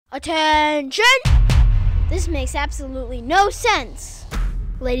Attention! This makes absolutely no sense.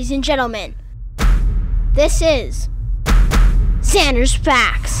 Ladies and gentlemen, this is Zander's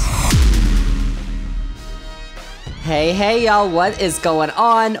Facts. Hey, y'all, what is going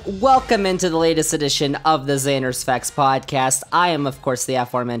on? Welcome into the latest edition of the Zander's Facts podcast. I am, of course, the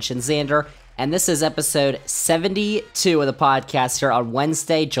aforementioned Zander, and this is episode 72 of the podcast here on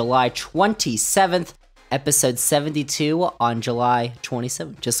Wednesday, July 27th. Episode 72 on July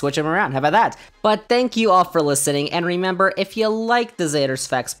 27th. Just switch them around. How about that? But thank you all for listening. And remember, if you like the Zander's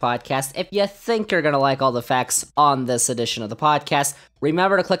Facts podcast, if you think you're going to like all the facts on this edition of the podcast,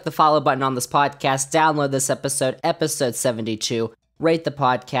 remember to click the follow button on this podcast, download this episode 72, rate the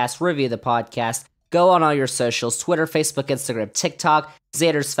podcast, review the podcast, go on all your socials, Twitter, Facebook, Instagram, TikTok,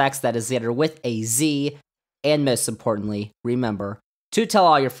 Zander's Facts, that is Zander with a Z. And most importantly, remember to tell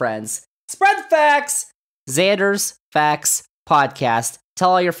all your friends, spread the facts! Zander's Facts podcast.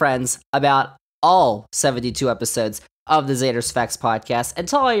 Tell all your friends about all 72 episodes of the Zander's Facts podcast, and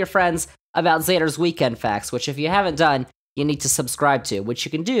tell all your friends about Zander's Weekend Facts, which if you haven't done, you need to subscribe to, which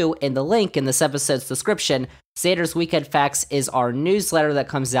you can do in the link in this episode's description. Zander's Weekend Facts is our newsletter that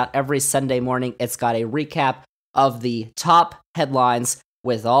comes out every Sunday morning. It's got a recap of the top headlines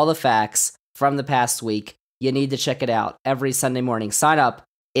with all the facts from the past week. You need to check it out every Sunday morning. Sign up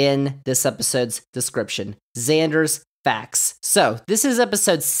in this episode's description. Zander's Facts. So, this is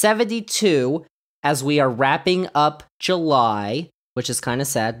episode 72 as we are wrapping up July, which is kind of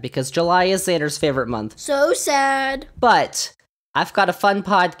sad because July is Zander's favorite month. So sad. But I've got a fun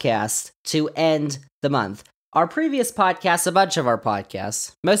podcast to end the month. Our previous podcasts, a bunch of our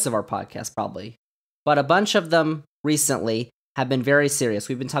podcasts, most of our podcasts probably, but a bunch of them recently have been very serious.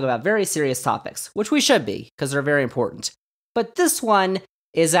 We've been talking about very serious topics, which we should be because they're very important. But this one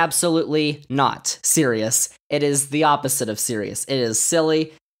is absolutely not serious. It is the opposite of serious. It is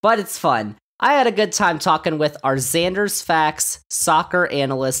silly, but it's fun. I had a good time talking with our Zander's Facts soccer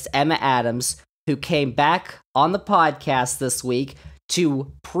analyst, Emma Adams, who came back on the podcast this week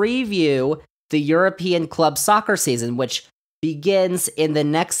to preview the European club soccer season, which begins in the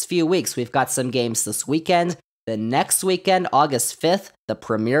next few weeks. We've got some games this weekend. The next weekend, August 5th, the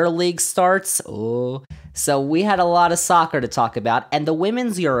Premier League starts. Oh, so we had a lot of soccer to talk about, and the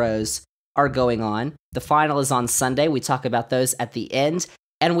Women's Euros are going on. The final is on Sunday. We talk about those at the end,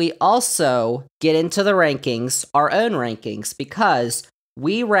 and we also get into the rankings, our own rankings, because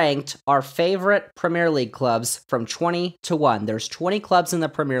we ranked our favorite Premier League clubs from 20 to 1. There's 20 clubs in the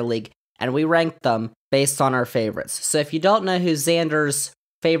Premier League, and we ranked them based on our favorites. So if you don't know who Zander's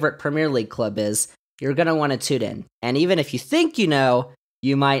favorite Premier League club is, you're going to want to tune in. And even if you think you know,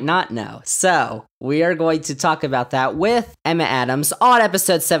 you might not know. So, we are going to talk about that with Emma Adams on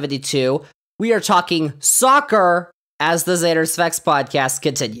episode 72. We are talking soccer as the Zander's Facts podcast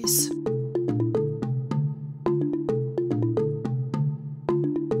continues.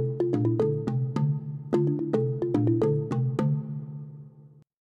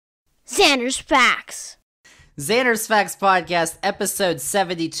 Zander's Facts. Zander's Facts podcast, episode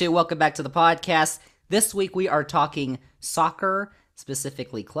 72. Welcome back to the podcast. This week we are talking soccer,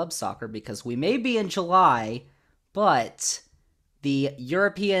 specifically club soccer, because we may be in July, but the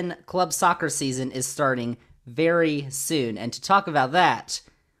European club soccer season is starting very soon. And to talk about that,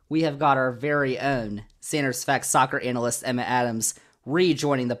 we have got our very own Zander's Facts soccer analyst, Emma Adams,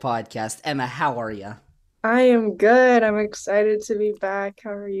 rejoining the podcast. Emma, how are you? I am good. I'm excited to be back.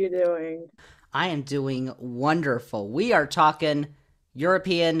 How are you doing? I am doing wonderful. We are talking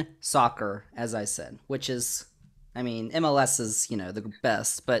European soccer, as I said, which is, I mean, MLS is, the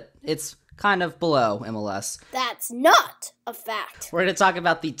best, but it's kind of below MLS. That's not a fact. We're going to talk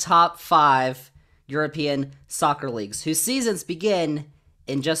about the top 5 European soccer leagues, whose seasons begin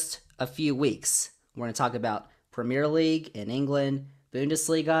in just a few weeks. We're going to talk about Premier League in England,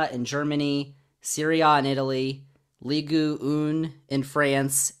 Bundesliga in Germany, Serie A in Italy, Ligue 1 in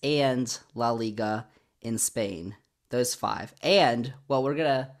France, and La Liga in Spain. Those 5. And, well, we're going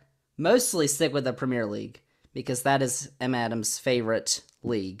to mostly stick with the Premier League because that is Emma Adams' favorite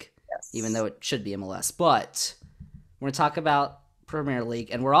league, Yes. even though it should be MLS. But we're going to talk about Premier League,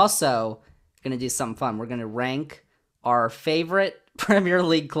 and we're also going to do something fun. We're going to rank our favorite Premier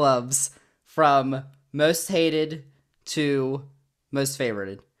League clubs from most hated to most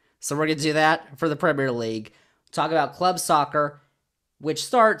favorited. So we're going to do that for the Premier League. Talk about club soccer, which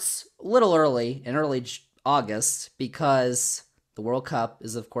starts a little early, in early August, because the World Cup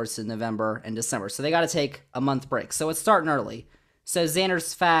is, of course, in November and December. So they got to take a month break. So it's starting early. So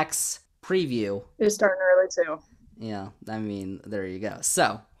Zander's Facts preview. It's starting early, too. Yeah, I mean, there you go.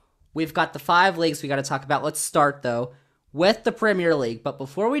 So we've got the 5 leagues we got to talk about. Let's start, though, with the Premier League. But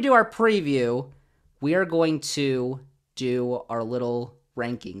before we do our preview, we are going to do our little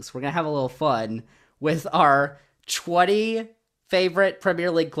rankings. We're going to have a little fun with our 20 favorite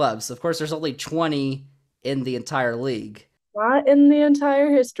Premier League clubs. Of course, there's only 20 in the entire league. Not in the entire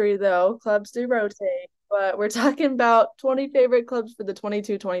history, though. Clubs do rotate, but we're talking about 20 favorite clubs for the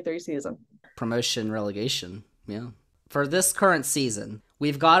 22-23 season. Promotion, relegation, yeah. For this current season,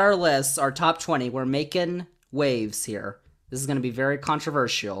 we've got our lists, our top 20. We're making waves here. This is going to be very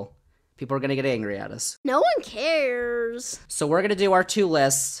controversial. People are going to get angry at us. No one cares. So we're going to do our two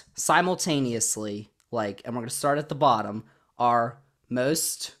lists simultaneously, and we're going to start at the bottom. Our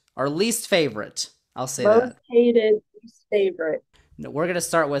least favorite. I'll say that. Most hated, least favorite. No, we're going to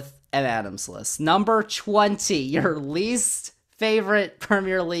start with M. Adams' list. Number 20, your least favorite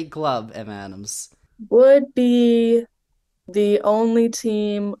Premier League club, M. Adams. Would be the only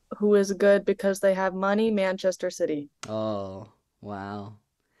team who is good because they have money, Manchester City. Oh, wow.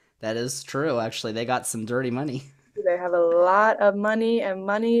 That is true, actually. They got some dirty money. They have a lot of money, and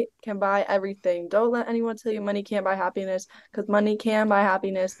money can buy everything. Don't let anyone tell you money can't buy happiness, because money can buy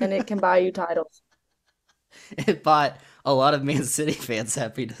happiness, and it can buy you titles. It bought a lot of Man City fans It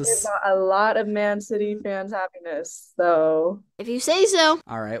happiness. bought a lot of Man City fans happiness, so... If you say so.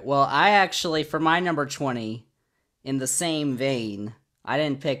 All right, well, I actually, for my number 20, in the same vein, I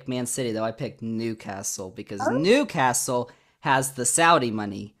didn't pick Man City, though. I picked Newcastle, because Newcastle has the Saudi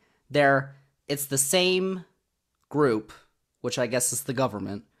money. It's the same group, which I guess is the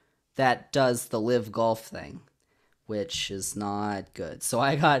government, that does the live golf thing, which is not good. So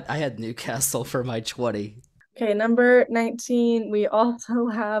I had Newcastle for my 20. Okay, number 19, we also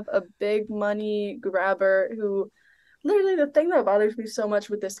have a big money grabber who, literally the thing that bothers me so much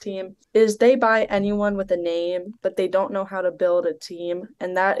with this team is they buy anyone with a name, but they don't know how to build a team,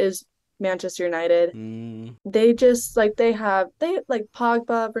 and that is Manchester United. They just, they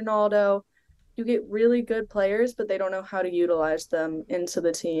Pogba, Ronaldo, you get really good players, but they don't know how to utilize them into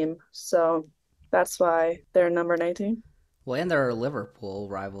the team. So that's why they're number 19. Well, and they're a Liverpool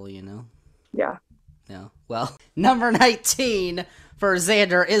rival, you know? Yeah. Yeah. Well, number 19 for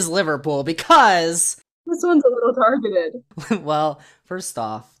Zander is Liverpool because... This one's a little targeted. Well, first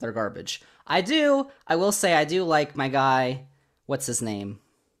off, they're garbage. I will say I do like my guy, what's his name?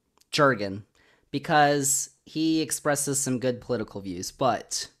 Jurgen, because he expresses some good political views,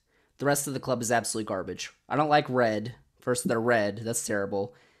 but the rest of the club is absolutely garbage. I don't like red. First, they're red. That's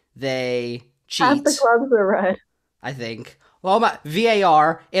terrible. They cheat. Half the clubs are red. I think. Well, my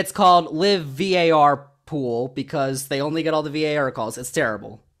VAR, it's called Live VAR Pool because they only get all the VAR calls. It's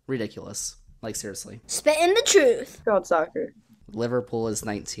terrible. Ridiculous. Seriously. Spitting the truth. God soccer. Liverpool is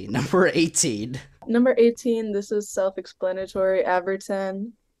 19. Number 18. Number 18, this is self-explanatory.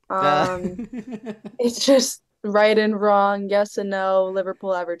 Everton. It's just right and wrong, yes and no,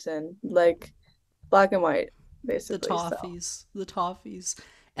 Liverpool, Everton. Black and white, basically. The Toffees.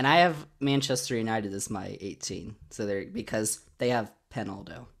 And I have Manchester United as my 18. Because they have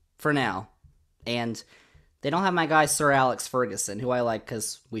Penaldo for now. And they don't have my guy Sir Alex Ferguson, who I like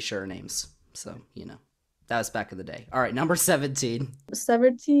because we share names. So, that was back in the day. All right, number 17.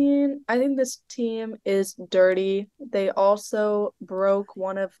 17, I think this team is dirty. They also broke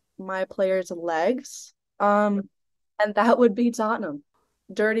one of my players' legs. And that would be Tottenham.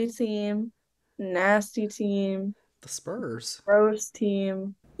 Dirty team, nasty team. The Spurs. Gross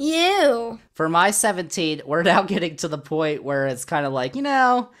team. You. For my 17, we're now getting to the point where it's kind of I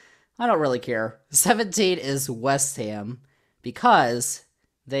don't really care. 17 is West Ham because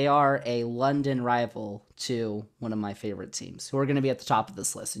they are a London rival to one of my favorite teams who are going to be at the top of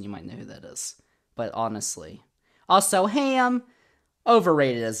this list, and you might know who that is. But honestly. Also, ham,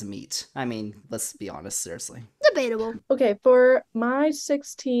 overrated as a meat. I mean, let's be honest, seriously. Debatable. Okay, for my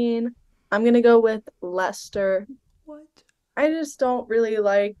 16, I'm going to go with Leicester. What? I just don't really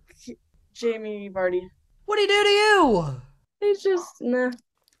like Jamie Vardy. What'd he do to you? He's just, nah.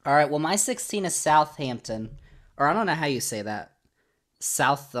 All right, well, my 16 is Southampton. Or I don't know how you say that.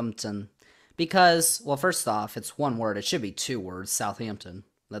 Southampton. Because, well, first off, it's one word. It should be two words, Southampton.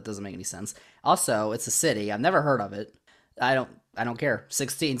 That doesn't make any sense. Also, it's a city. I've never heard of it. I don't care.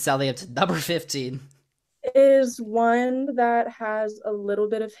 16, Southampton. Number 15. Is one that has a little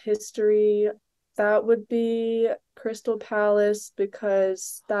bit of history. That would be Crystal Palace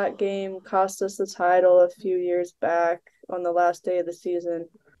because that game cost us the title a few years back on the last day of the season.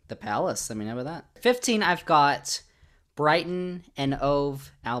 The Palace. I mean, how about that? 15, I've got Brighton and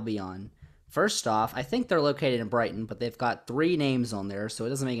Hove Albion. First off, I think they're located in Brighton, but they've got 3 names on there, so it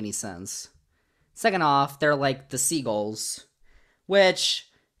doesn't make any sense. Second off, they're like the Seagulls, which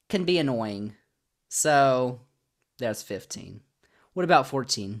can be annoying. So, That's 15. What about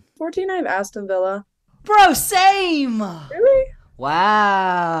 14? 14, I have Aston Villa. Bro, same! Really?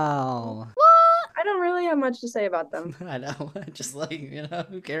 Wow. I don't really have much to say about them. I know. Just like,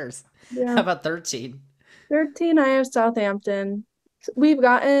 who cares? Yeah. How about 13? 13, I have Southampton. We've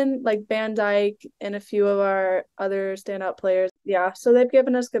gotten like Van Dijk and a few of our other standout players. Yeah, so they've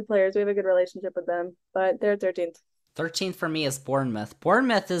given us good players. We have a good relationship with them, but they're 13th. 13th for me is Bournemouth.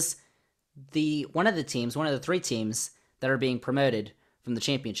 Bournemouth is one of the 3 teams that are being promoted from the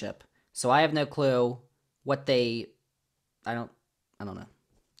championship. So I have no clue what I don't know.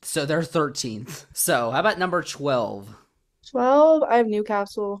 So they're 13th. So how about number 12? 12, I have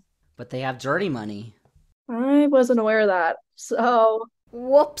Newcastle. But they have dirty money. I wasn't aware of that. So,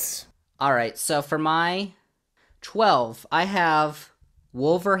 Whoops. All right, so for my 12, I have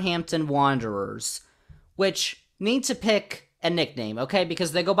Wolverhampton Wanderers, which need to pick a nickname, okay?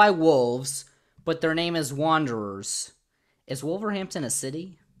 Because they go by Wolves, but their name is Wanderers. Is Wolverhampton a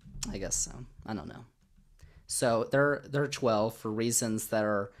city? I guess so. I don't know. So they're 12 for reasons that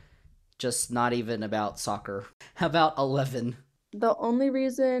are just not even about soccer. How about 11? the only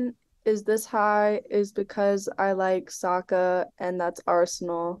reason is this high is because I like Saka, and that's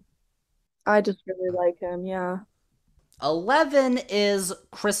Arsenal. I just really like him, yeah. 11 is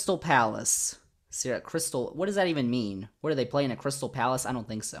Crystal Palace. See, Crystal, what does that even mean? What are they playing at Crystal Palace? I don't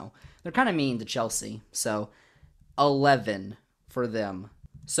think so. They're kind of mean to Chelsea. So 11 for them.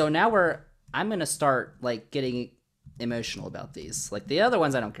 So now I'm going to start like getting emotional about these. Like the other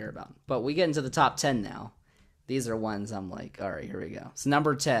ones I don't care about. But we get into the top 10 now. These are ones I'm like, all right, here we go. So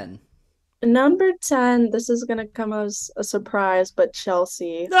number 10. Number 10, this is gonna come as a surprise, but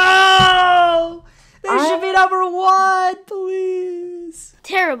Chelsea. No! They should be number 1, please.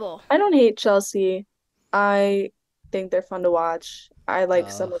 Terrible. I don't hate Chelsea. I think they're fun to watch. I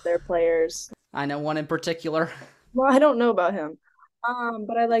like some of their players. I know one in particular. Well, I don't know about him.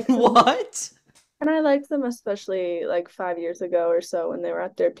 But I like What? and I liked them especially like 5 years ago or so when they were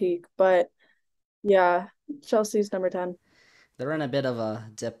at their peak. But yeah, Chelsea's number 10. They're in a bit of a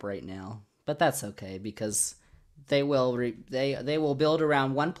dip right now, but that's okay because they will they will build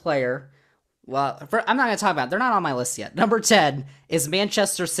around one player. Well, I'm not going to talk about it. They're not on my list yet. Number 10 is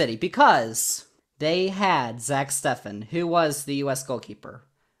Manchester City because they had Zach Steffen, who was the U.S. goalkeeper,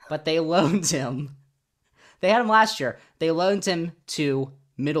 but they loaned him. They had him last year. They loaned him to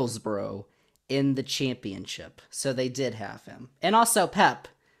Middlesbrough in the championship, so they did have him. And also Pep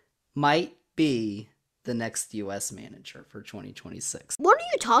might be the next U.S. manager for 2026. What are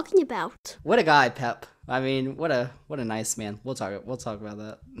you talking about? What a guy, Pep. I mean, what a nice man. We'll talk about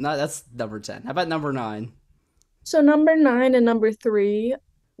that. No, that's number 10. How about number 9? So number 9 and number 3,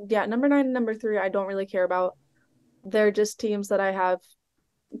 yeah, number 9 and number 3, I don't really care about. They're just teams that I have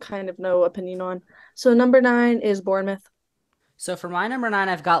kind of no opinion on. So number 9 is Bournemouth. So for my number 9,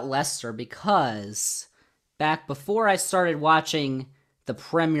 I've got Leicester because back before I started watching the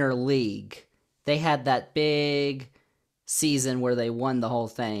Premier League, they had that big season where they won the whole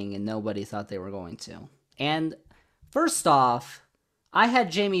thing and nobody thought they were going to. And first off, I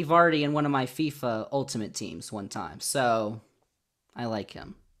had Jamie Vardy in one of my FIFA Ultimate teams one time, so I like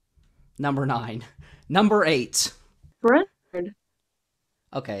him. Number 9. Number 8. Brentford.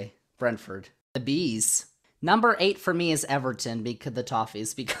 Okay, Brentford. The Bees. Number 8 for me is Everton because the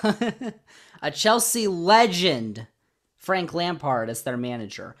Toffees, because a Chelsea legend, Frank Lampard, is their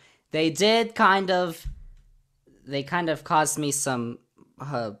manager. They kind of caused me some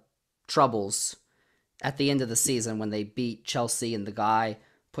troubles at the end of the season when they beat Chelsea and the guy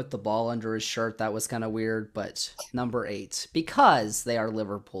put the ball under his shirt. That was kind of weird, but number 8, because they are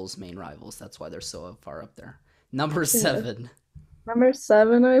Liverpool's main rivals. That's why they're so far up there. Number 7. Number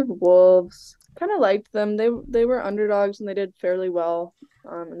 7, I have Wolves. Kind of liked them. They were underdogs and they did fairly well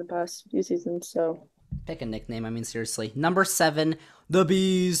in the past few seasons, so. Pick a nickname, I mean, seriously. Number 7, the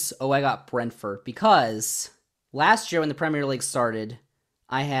Bees. Oh, I got Brentford because last year when the Premier League started,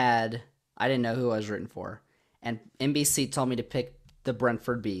 I didn't know who I was rooting for. And NBC told me to pick the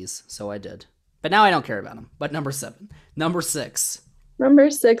Brentford Bees, so I did. But now I don't care about them. But number 7. Number 6.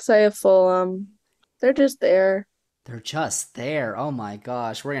 Number 6, I have Fulham. They're just there. They're just there. Oh my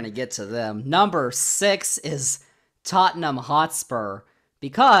gosh, we're going to get to them. Number 6 is Tottenham Hotspur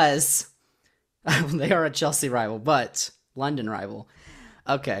because they are a Chelsea rival, but London rival.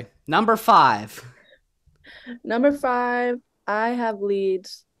 Okay, number 5. Number 5, I have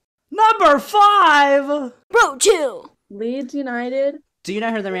Leeds. Number 5! Bro, chill. Leeds United. Do you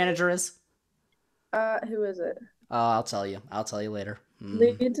know who their manager is? Who is it? Oh, I'll tell you. I'll tell you later.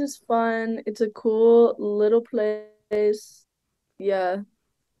 Leeds is fun. It's a cool little place. Yeah.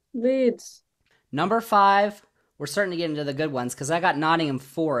 Leeds. Number 5, we're starting to get into the good ones because I got Nottingham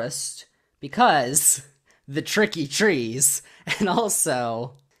Forest because the tricky trees, and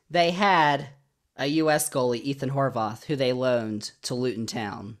also they had a U.S. goalie, Ethan Horvath, who they loaned to Luton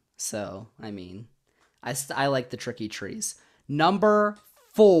Town. So, I mean, I like the tricky trees. Number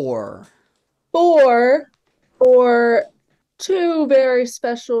 4. 4, for 2 very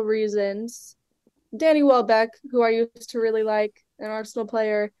special reasons. Danny Welbeck, who I used to really like, an Arsenal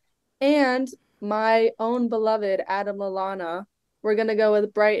player, and my own beloved Adam Lallana. We're going to go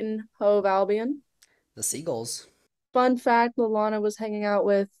with Brighton Hove Albion. The Seagulls. Fun fact, Lallana was hanging out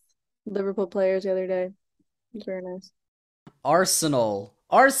with Liverpool players the other day. It was very nice. Arsenal.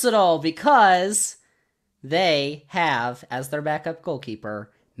 Arsenal, because they have, as their backup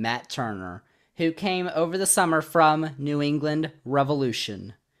goalkeeper, Matt Turner, who came over the summer from New England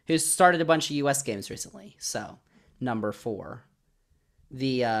Revolution, who started a bunch of U.S. games recently. So, number 4.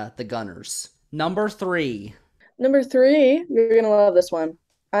 The Gunners. Number 3. Number 3, you're going to love this one.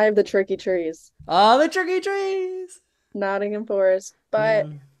 I have the Tricky Trees. Oh, the tricky trees! Nottingham Forest. But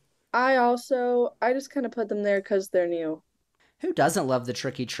Man. I just kind of put them there because they're new. Who doesn't love the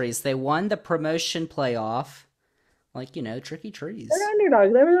tricky trees? They won the promotion playoff. Like, tricky trees. They're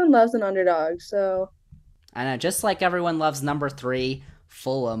underdogs. Everyone loves an underdog, so. I know, just like everyone loves number 3,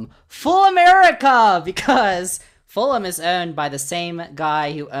 Fulham. Full America! Because Fulham is owned by the same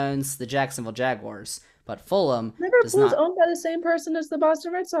guy who owns the Jacksonville Jaguars. But Fulham does Liverpool's not. owned by the same person as the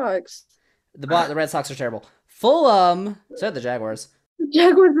Boston Red Sox. The Red Sox are terrible. Fulham, so are the Jaguars. The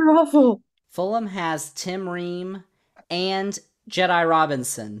Jaguars are awful. Fulham has Tim Ream and Jedi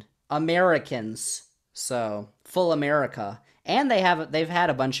Robinson, Americans. So, full America. And they've had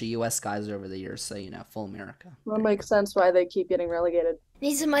a bunch of US guys over the years, so full America. That makes sense why they keep getting relegated.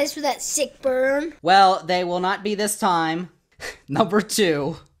 Need some ice for that sick burn. Well, they will not be this time. Number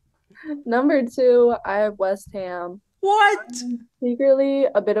 2. Number 2, I have West Ham. What? Secretly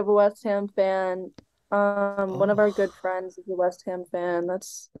a bit of a West Ham fan. One of our good friends is a West Ham fan.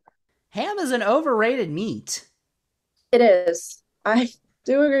 Ham is an overrated meat. It is. I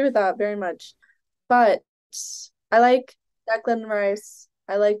do agree with that very much. But I like Declan Rice.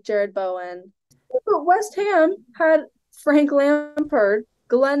 I like Jared Bowen. But West Ham had Frank Lampard,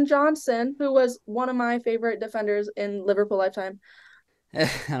 Glenn Johnson, who was one of my favorite defenders in Liverpool lifetime. I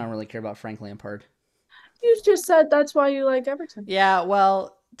don't really care about Frank Lampard. You just said that's why you like Everton. Yeah,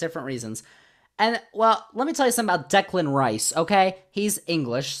 well, different reasons. And, well, let me tell you something about Declan Rice, okay? He's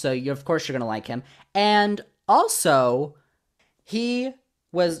English, so of course you're going to like him. And also, Chelsea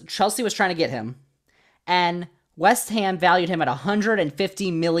was trying to get him. And West Ham valued him at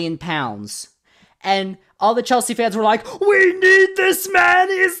 £150 million. And all the Chelsea fans were like, we need this man,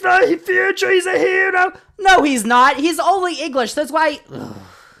 he's the future, he's a hero. No, he's not. He's only English, that's why... Ugh.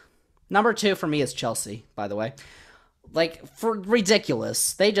 Number 2 for me is Chelsea, by the way. Like, for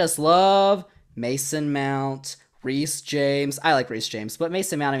ridiculous. They just love Mason Mount, Reece James. I like Reece James, but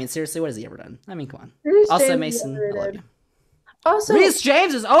Mason Mount, I mean, seriously, what has he ever done? I mean, come on. Reece Also, James Mason, I love you. Also, Reece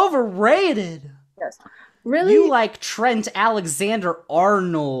James is overrated. yes. Really? You like Trent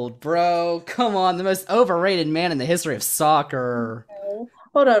Alexander-Arnold, bro. Come on, the most overrated man in the history of soccer.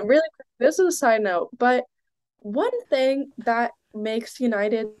 Hold on, really quick. This is a side note, but one thing that makes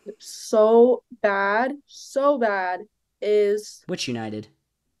United so bad is Which United?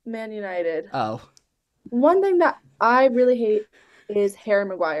 Man United. Oh. One thing that I really hate is Harry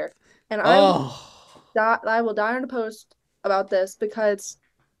Maguire. And I will die on a post about this because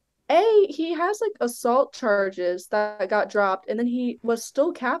he has like assault charges that got dropped, and then he was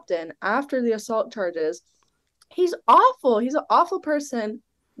still captain after the assault charges. He's awful. He's an awful person.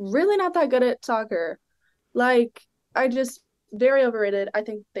 Really not that good at soccer. Like, very overrated. I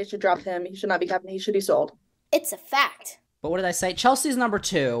think they should drop him. He should not be captain. He should be sold. It's a fact. But what did I say? Chelsea's number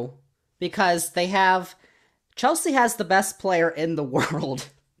 2 because Chelsea has the best player in the world.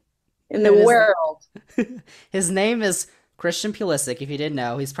 In the world. His name is Christian Pulisic. If you didn't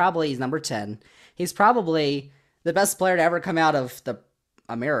know, he's number 10. He's probably the best player to ever come out of the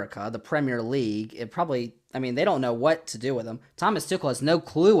Premier League. They don't know what to do with him. Thomas Tuchel has no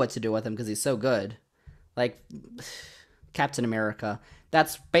clue what to do with him because he's so good. Like, Captain America.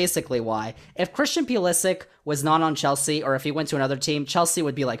 That's basically why. If Christian Pulisic was not on Chelsea, or if he went to another team, Chelsea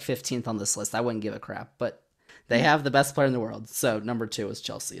would be like 15th on this list. I wouldn't give a crap. But they have the best player in the world. So number 2 is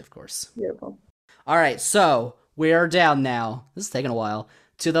Chelsea, of course. Beautiful. All right, so we are down now. This is taking a while.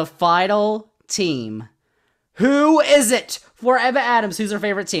 To the final team. Who is it? For Emma Adams, who's her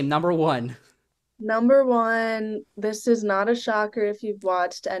favorite team? Number 1. Number 1, this is not a shocker if you've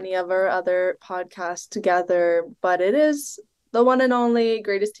watched any of our other podcasts together, but it is the one and only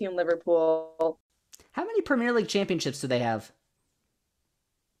greatest team, Liverpool. How many Premier League championships do they have?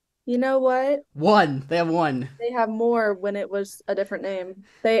 You know what? One. They have one. They have more when it was a different name.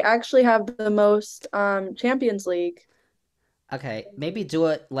 They actually have the most Champions League. Okay, maybe do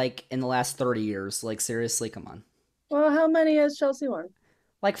it like in the last 30 years. Like, seriously, come on. Well, how many has Chelsea won?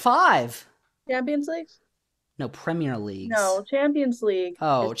 Like 5. Champions League? No, Premier Leagues. No, Champions League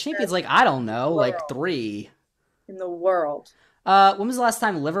Oh, is Champions the League, I don't know, like world. 3. In the world. When was the last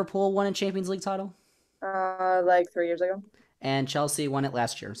time Liverpool won a Champions League title? Like 3 years ago. And Chelsea won it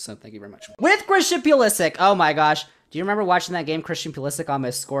last year, so thank you very much. With Christian Pulisic! Oh my gosh. Do you remember watching that game? Christian Pulisic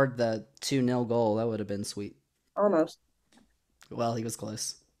almost scored the 2-0 goal. That would have been sweet. Almost. Well, he was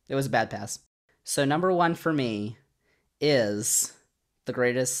close. It was a bad pass. So number 1 for me is the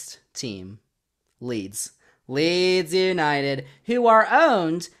greatest team, Leeds. Leeds United, who are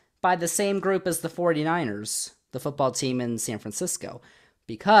owned by the same group as the 49ers, the football team in San Francisco,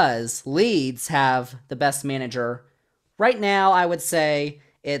 because Leeds have the best manager. Right now, I would say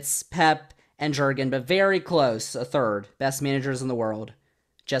it's Pep and Jurgen, but very close, a third. Best managers in the world,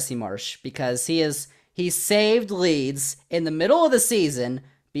 Jesse Marsch, because he saved Leeds in the middle of the season.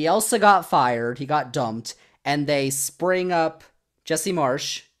 Bielsa got fired, he got dumped, and they spring up Jesse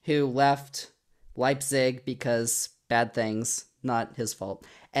Marsch, who left Leipzig because bad things, not his fault.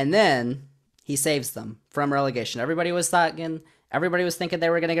 And then he saves them from relegation. Everybody was thinking they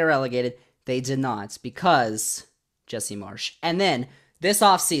were going to get relegated. They did not because Jesse Marsch. And then this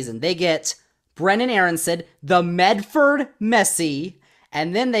offseason, they get Brennan Aronson, the Medford Messi,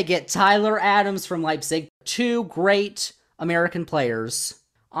 and then they get Tyler Adams from Leipzig, 2 great American players.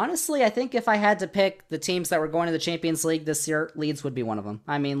 Honestly, I think if I had to pick the teams that were going to the Champions League this year, Leeds would be one of them.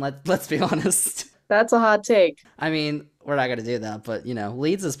 I mean, let's be honest. That's a hot take. I mean, we're not going to do that, but,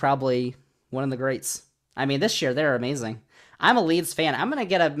 Leeds is probably one of the greats. I mean, this year, they're amazing. I'm a Leeds fan. I'm going to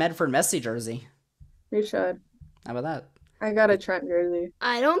get a Medford Messi jersey. You should. How about that? I got a Trent jersey.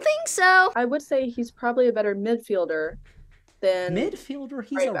 I don't think so. I would say he's probably a better midfielder than Midfielder?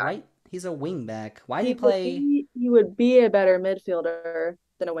 He's a wing back. Why do he you play? He would be a better midfielder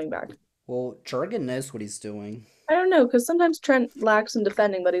than a wing back. Well, Jurgen knows what he's doing. I don't know, because sometimes Trent lacks in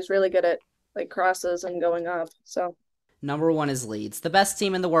defending, but he's really good at like crosses and going up. So Number 1 is Leeds, the best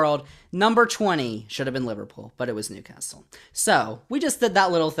team in the world. Number 20 should have been Liverpool, but it was Newcastle. So we just did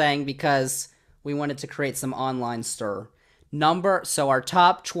that little thing because we wanted to create some online stir. So our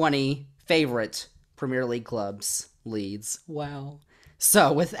top 20 favorite Premier League clubs, Leeds. Wow.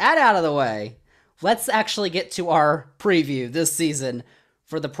 So with that out of the way, let's actually get to our preview this season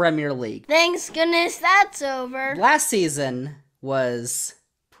for the Premier League. Thanks goodness that's over. Last season was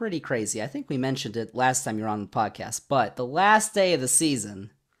pretty crazy. I think we mentioned it last time you were on the podcast, but the last day of the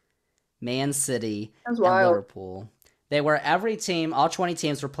season, Man City and Liverpool, all 20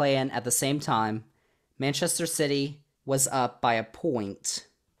 teams were playing at the same time. Manchester City was up by a point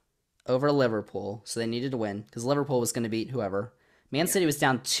over Liverpool, so they needed to win because Liverpool was going to beat whoever. Man City was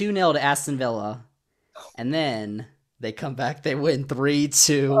down 2-0 to Aston Villa, and then they come back, they win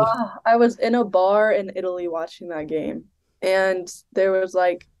 3-2. I was in a bar in Italy watching that game, and there was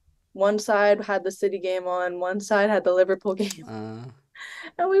like one side had the City game on, one side had the Liverpool game.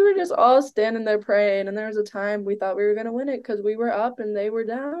 And we were just all standing there praying, and there was a time we thought we were going to win it because we were up and they were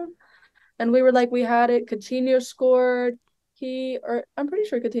down. And we were like, we had it. Coutinho scored. I'm pretty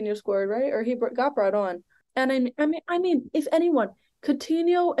sure Coutinho scored, right? Or he got brought on. And I mean, if anyone,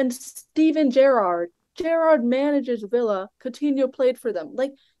 Coutinho and Steven Gerrard. Gerrard manages Villa. Coutinho played for them.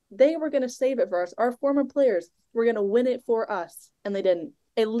 Like, they were going to save it for us. Our former players were going to win it for us, and they didn't.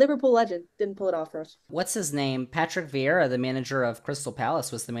 A Liverpool legend didn't pull it off for us. What's his name? Patrick Vieira, the manager of Crystal Palace,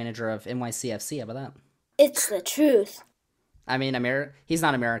 was the manager of NYCFC. How about that? It's the truth. I mean, he's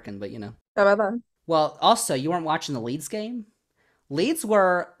not American, but How about that? Well, also, you weren't watching the Leeds game? Leeds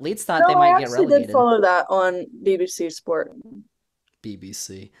thought they might get relegated. I actually did follow that on BBC Sport.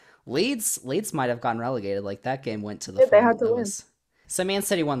 BBC. Leeds might have gotten relegated. Like, that game went to the They had to win. So Man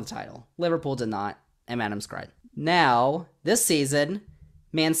City won the title. Liverpool did not, and Adams cried. Now, this season,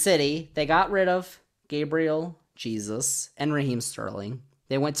 Man City, they got rid of Gabriel Jesus and Raheem Sterling.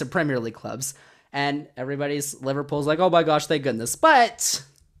 They went to Premier League clubs, and Liverpool's like, oh my gosh, thank goodness. But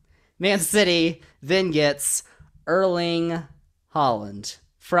Man City then gets Erling Haaland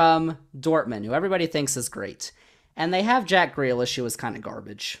from Dortmund, who everybody thinks is great. And they have Jack Grealish, who was kind of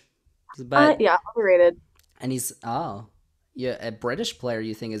garbage. But yeah, overrated. And he's, a British player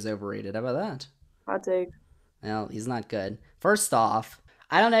you think is overrated. How about that? Hot take. Well, he's not good. First off,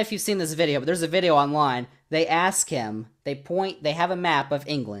 I don't know if you've seen this video, but there's a video online. They ask him, they have a map of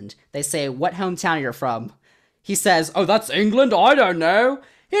England. They say, what hometown you're from? He says, oh, that's England? I don't know.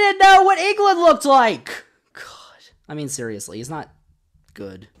 He didn't know what England looked like. God. I mean, seriously, he's not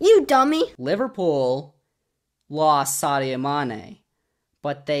good. You dummy. Liverpool lost Sadio Mane,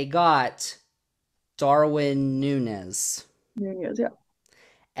 but they got Darwin Núñez. Nunez, yeah.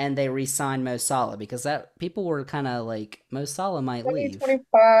 And they re-signed Mo Salah because that people were kind of like Mo Salah might leave.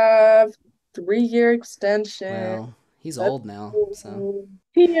 2025, 3-year extension. Well, he's old now, so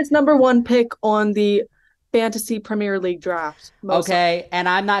he is number 1 pick on the Fantasy Premier League draft. Okay, and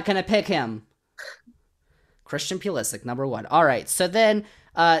I'm not gonna pick him. Christian Pulisic, number 1. All right, so then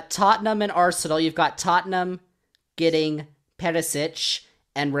Tottenham and Arsenal. You've got Tottenham getting Perisic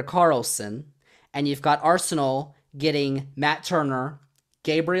and Richarlison, and you've got Arsenal getting Matt Turner,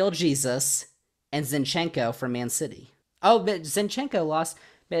 Gabriel Jesus, and Zinchenko from Man City. Oh, but Zinchenko lost.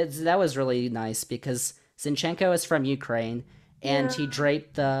 But that was really nice because Zinchenko is from Ukraine, and he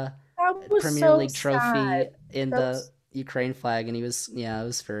draped the Premier League trophy in the Ukraine flag, and it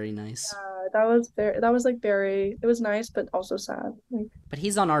was very nice. It was nice, but also sad. But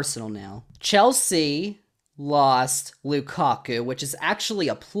he's on Arsenal now. Chelsea lost Lukaku, which is actually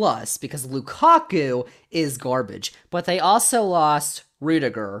a plus because Lukaku is garbage. But they also lost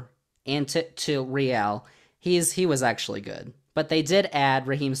Rudiger and to Real. He was actually good. But they did add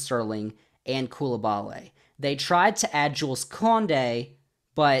Raheem Sterling and Koulibaly. They tried to add Jules Koundé,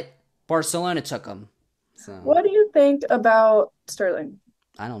 but Barcelona took him. So what do you think about Sterling?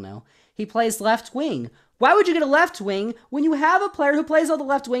 I don't know. He plays left wing. Why would you get a left wing when you have a player who plays on the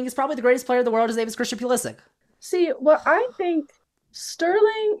left wing? Is probably the greatest player in the world. His name is Christian Pulisic. See, well, I think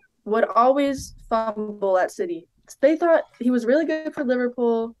Sterling would always fumble at City. They thought he was really good for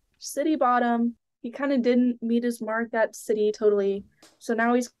Liverpool. City bought him. He kind of didn't meet his mark at City totally. So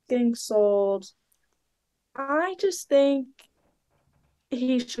now he's getting sold. I just think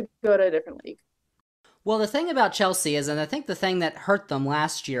he should go to a different league. Well, the thing about Chelsea is, and I think the thing that hurt them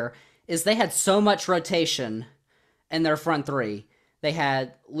last year, is they had so much rotation in their front three. They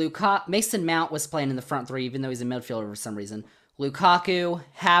had Mason Mount was playing in the front three, even though he's a midfielder for some reason. Lukaku,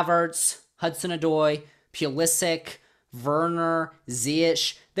 Havertz, Hudson-Odoi, Pulisic, Werner,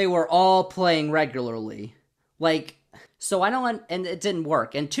 Ziyech, they were all playing regularly. So I don't, and it didn't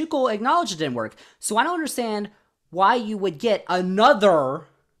work. And Tuchel acknowledged it didn't work. So I don't understand why you would get another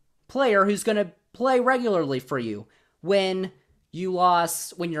player who's going to play regularly for you when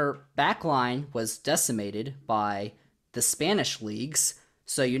your back line was decimated by the Spanish leagues.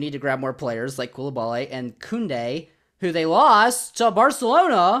 So you need to grab more players like Koulibaly and Koundé, who they lost to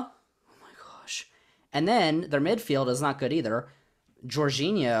Barcelona. Oh my gosh. And then their midfield is not good either.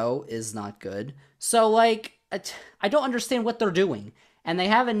 Jorginho is not good. So, I don't understand what they're doing. And they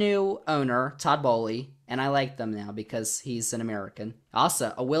have a new owner, Todd Bowley, and I like them now because he's an American.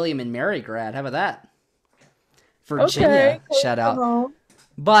 Also, a William and Mary grad. How about that? Virginia, okay, shout out.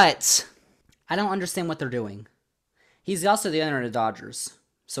 But I don't understand what they're doing. He's also the owner of the Dodgers.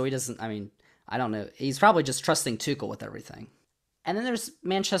 So he doesn't, I don't know. He's probably just trusting Tuchel with everything. And then there's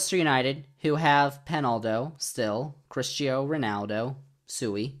Manchester United, who have Penaldo still, Cristiano Ronaldo,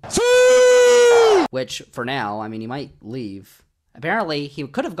 Sui. Which, for now, he might leave. Apparently, he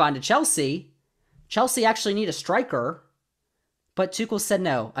could have gone to Chelsea. Chelsea actually need a striker. But Tuchel said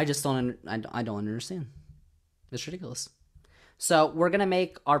no. I don't understand. It's ridiculous. So, we're going to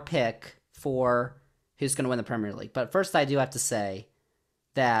make our pick for who's going to win the Premier League. But first, I do have to say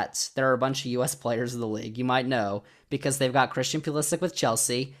that there are a bunch of U.S. players in the league. You might know, because they've got Christian Pulisic with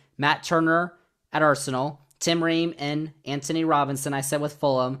Chelsea, Matt Turner at Arsenal, Tim Ream and Anthony Robinson, I said, with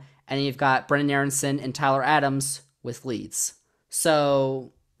Fulham, and you've got Brendan Aronson and Tyler Adams with Leeds.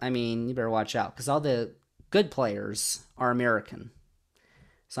 So, you better watch out, because all the good players are American.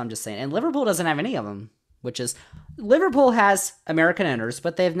 So I'm just saying. And Liverpool doesn't have any of them, Liverpool has American owners,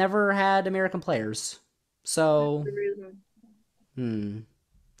 but they've never had American players. So,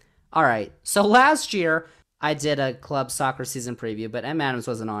 All right. So last year, I did a club soccer season preview, but M. Adams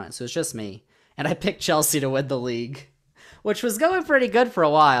wasn't on it, so it's just me. And I picked Chelsea to win the league, which was going pretty good for a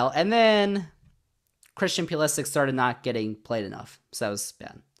while. And then Christian Pulisic started not getting played enough, so that was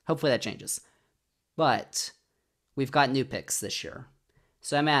bad. Hopefully that changes. But we've got new picks this year.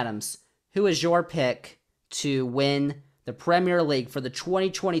 So M. Adams, who is your pick to win the Premier League for the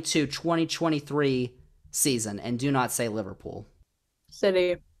 2022-2023 season? And do not say Liverpool.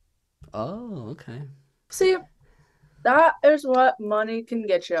 City. Oh, okay. See, that is what money can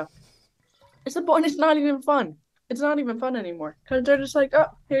get you. It's the point. It's not even fun. It's not even fun anymore because they're just like, oh,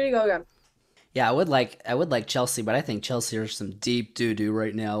 here you go again. Yeah, I would like Chelsea, but I think Chelsea are some deep doo-doo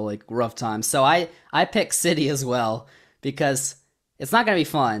right now, rough times. So I pick City as well because it's not going to be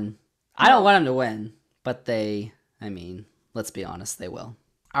fun. I don't want them to win, but let's be honest, they will.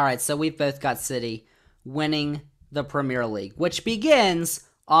 All right, so we've both got City winning the Premier League, which begins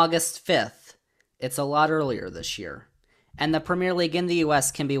August 5th. It's a lot earlier this year. And the Premier League in the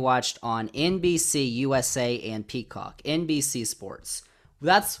US can be watched on NBC, USA, and Peacock. NBC Sports.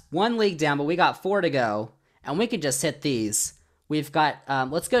 That's one league down, but we got 4 to go. And we can just hit these. We've got,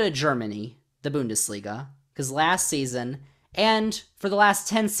 let's go to Germany, the Bundesliga. Because last season, and for the last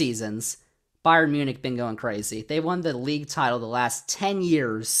 10 seasons, Bayern Munich been going crazy. They won the league title the last 10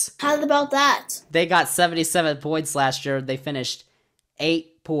 years. How about that? They got 77 points last year. They finished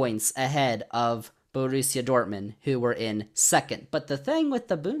 8 points ahead of Borussia Dortmund, who were in second. But the thing with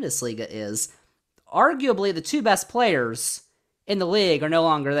the Bundesliga is, arguably the 2 best players in the league are no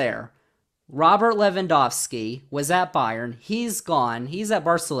longer there. Robert Lewandowski was at Bayern. He's gone. He's at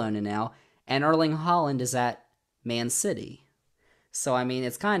Barcelona now. And Erling Haaland is at Man City. So, I mean,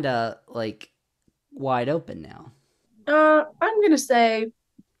 it's kind of like wide open now. I'm going to say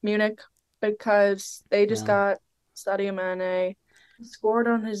Munich because they just got Sadio Mane. Scored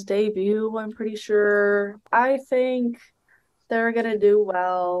on his debut, I'm pretty sure. I think they're going to do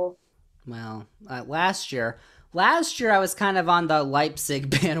well. Well, last year I was kind of on the Leipzig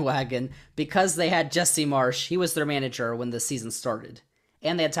bandwagon because they had Jesse Marsch. He was their manager when the season started.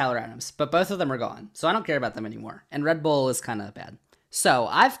 And they had Tyler Adams, but both of them are gone. So I don't care about them anymore. And Red Bull is kind of bad. So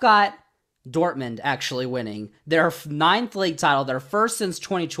I've got Dortmund actually winning their 9th league title, their first since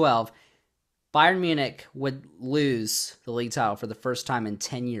 2012. Bayern Munich would lose the league title for the first time in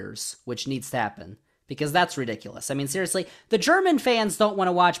 10 years, which needs to happen, because that's ridiculous. I mean, seriously, the German fans don't want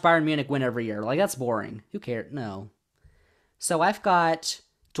to watch Bayern Munich win every year. Like, that's boring. Who cares? No. So I've got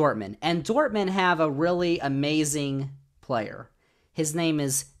Dortmund, and Dortmund have a really amazing player. His name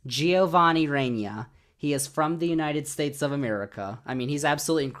is Giovanni Reina. He is from the United States of America. I mean, he's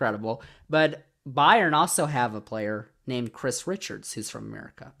absolutely incredible. But Bayern also have a player named Chris Richards, who's from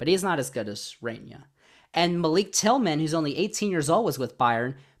America. But he's not as good as Reina. And Malik Tillman, who's only 18 years old, was with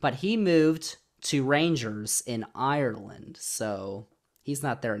Bayern, but he moved to Rangers in Ireland. So he's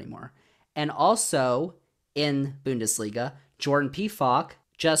not there anymore. And also in Bundesliga, Jordan Pefok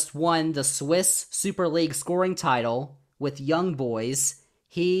just won the Swiss Super League scoring title with Young Boys.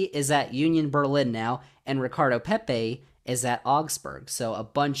 He is at Union Berlin now, and Ricardo Pepe is at Augsburg. So a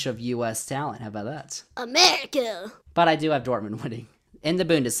bunch of U.S. talent. How about that? America. But I do have Dortmund winning in the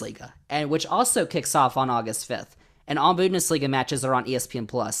Bundesliga, and which also kicks off on August 5th. And all Bundesliga matches are on ESPN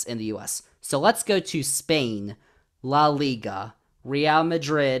Plus in the U.S. So let's go to Spain. La Liga. Real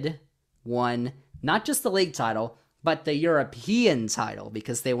Madrid won not just the league title, but the European title,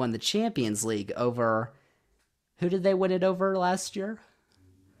 because they won the Champions League over... Who did they win it over last year?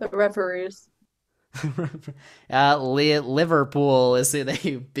 The referees. Liverpool is who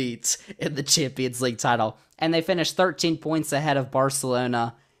they beat in the Champions League title. And they finished 13 points ahead of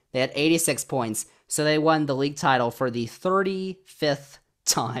Barcelona. They had 86 points. So they won the league title for the 35th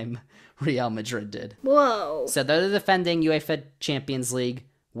time. Real Madrid did. Whoa. So they're the defending UEFA Champions League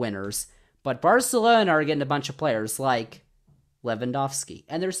winners. But Barcelona are getting a bunch of players like Lewandowski.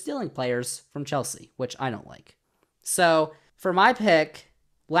 And they're stealing players from Chelsea, which I don't like. So for my pick,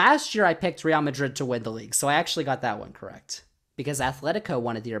 last year I picked Real Madrid to win the league. So I actually got that one correct. Because Atletico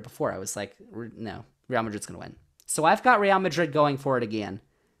won it the year before. I was like, no, Real Madrid's going to win. So I've got Real Madrid going for it again.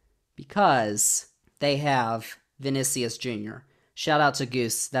 Because they have Vinicius Jr. Shout out to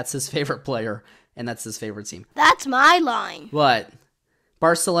Goose. That's his favorite player. And that's his favorite team. That's my line. What?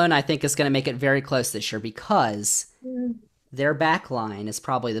 Barcelona, I think, is going to make it very close this year because their back line is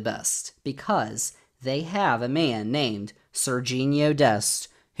probably the best. Because they have a man named Serginho Dest,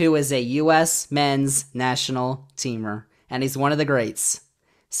 who is a U.S. men's national teamer. And he's one of the greats.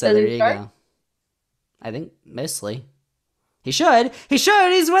 So there you go. I think mostly. He should. He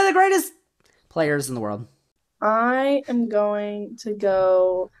should. He's one of the greatest players in the world. I am going to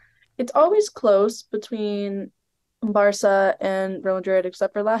go. It's always close between Barca and Real Madrid,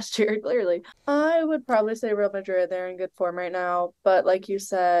 except for last year, clearly. I would probably say Real Madrid. They're in good form right now. But like you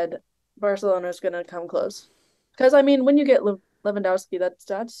said, Barcelona is going to come close. Because, I mean, when you get Lewandowski, that's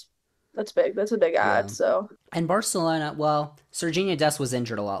big. That's a big ad. Yeah. So. And Barcelona, well, Serginho Dest was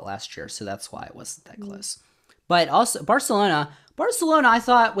injured a lot last year, so that's why it wasn't that close. But also, Barcelona, I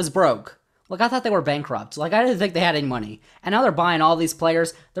thought was broke. Like, I thought they were bankrupt. Like, I didn't think they had any money. And now they're buying all these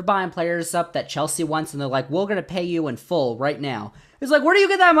players. They're buying players up that Chelsea wants, and they're like, we're going to pay you in full right now. It's like, where do you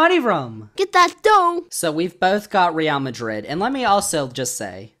get that money from? Get that dough. So we've both got Real Madrid. And let me also just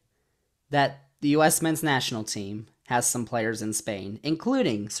say that the U.S. men's national team has some players in Spain,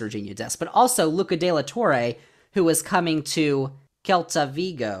 including Serginho Dest, but also Luca de la Torre, who is coming to Celta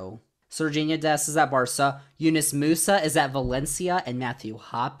Vigo. Serginho Dest is at Barca. Yunus Musa is at Valencia. And Matthew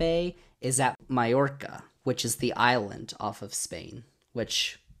Hoppe is at Mallorca, which is the island off of Spain,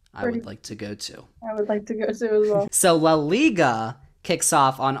 which I would like to go to. I would like to go to as well. So La Liga kicks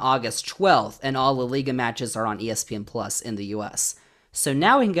off on August 12th, and all La Liga matches are on ESPN Plus in the US. So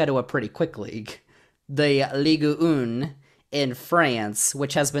now we can go to a pretty quick league, the Ligue 1 in France,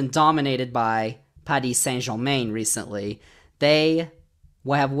 which has been dominated by Paris Saint-Germain recently. They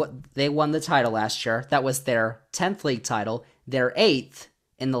won the title last year. That was their 10th league title, their 8th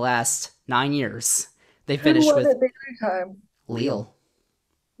in the last 9 years. They finished with Lille.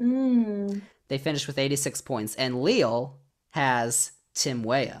 They finished with 86 points, and Lille has Tim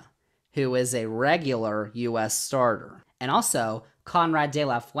Weah, who is a regular U.S. starter. And also, Conrad de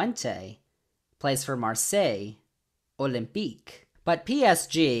la Fuente plays for Marseille Olympique. But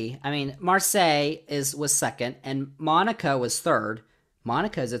PSG, Marseille was second, and Monaco was third.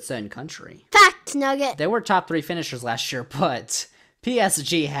 Monaco's its own country. Fact nugget. They were top 3 finishers last year, but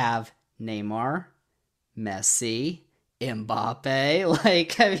PSG have Neymar, Messi,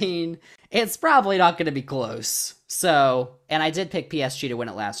 Mbappe. It's probably not going to be close. So, and I did pick PSG to win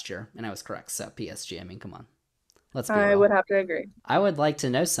it last year, and I was correct. So, PSG, come on. Let's be real. I would have to agree. I would like to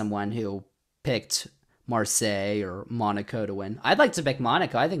know someone who picked Marseille or Monaco to win. I'd like to pick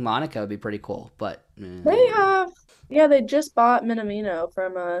Monaco. I think Monaco would be pretty cool, but... They just bought Minamino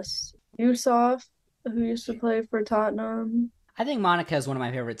from us. Yusuf, who used to play for Tottenham. I think Monaco is one of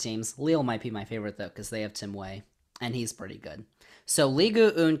my favorite teams. Lille might be my favorite, though, because they have Tim Weah, and he's pretty good. So Ligue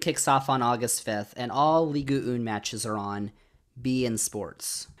 1 kicks off on August 5th, and all Ligue 1 matches are on beIN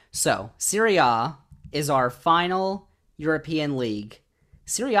Sports. So, Serie A is our final European league.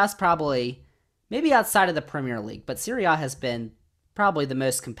 Serie A is probably, maybe outside of the Premier League, but Serie A has been probably the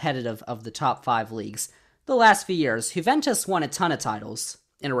most competitive of the top 5 leagues the last few years. Juventus won a ton of titles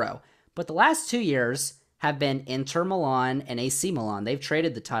in a row, but the last 2 years have been Inter Milan and AC Milan. They've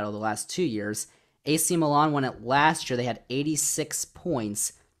traded the title the last 2 years. AC Milan won it last year. They had 86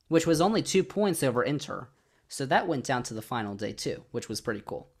 points, which was only 2 points over Inter. So that went down to the final day too, which was pretty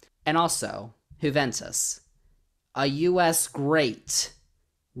cool. And also, Juventus, a U.S. great,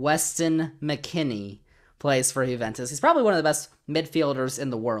 Weston McKennie, plays for Juventus. He's probably one of the best midfielders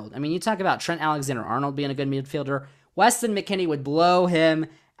in the world. You talk about Trent Alexander-Arnold being a good midfielder. Weston McKennie would blow him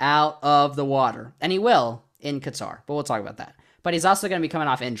out of the water. And he will in Qatar, but we'll talk about that. But he's also going to be coming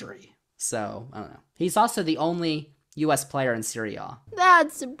off injury. So, I don't know. He's also the only U.S. player in Serie A.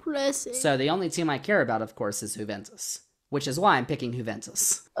 That's impressive. So the only team I care about, of course, is Juventus, which is why I'm picking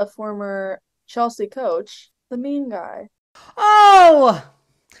Juventus. A former Chelsea coach, the mean guy. Oh!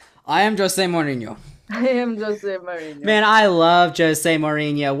 I am Jose Mourinho. I am Jose Mourinho. Man, I love Jose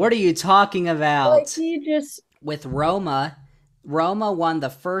Mourinho. What are you talking about? With Roma won the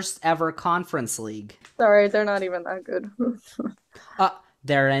first ever Conference League. Sorry, they're not even that good.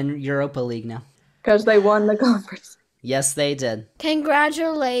 They're in Europa League now. Because they won the conference. Yes, they did.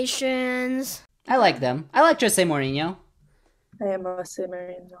 Congratulations. I like them. I like Jose Mourinho. I am Jose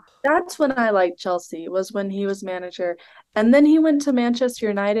Mourinho. That's when I liked Chelsea, was when he was manager. And then he went to Manchester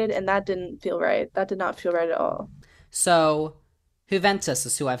United, and that didn't feel right. That did not feel right at all. So, Juventus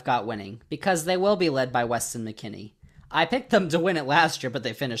is who I've got winning, because they will be led by Weston McKennie. I picked them to win it last year, but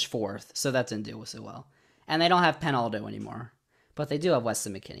they finished 4th, so that didn't do so well. And they don't have Penaldo anymore. But they do have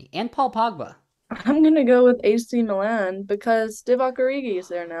Weston McKennie and Paul Pogba. I'm going to go with AC Milan because Divock Origi is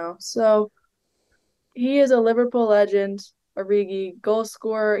there now. So he is a Liverpool legend, Origi, goal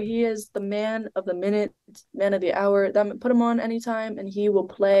scorer. He is the man of the minute, man of the hour. Put him on anytime and he will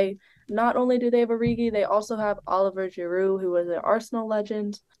play. Not only do they have Origi, they also have Oliver Giroud, who was an Arsenal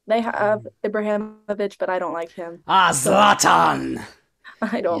legend. They have Ibrahimovic, but I don't like him. Zlatan!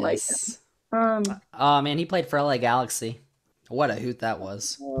 I don't like him. Oh, man, he played for LA Galaxy. What a hoot that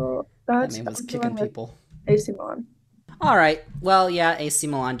was. That man was kicking people. AC Milan. All right. Well, yeah, AC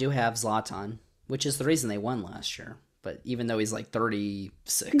Milan do have Zlatan, which is the reason they won last year. But even though he's like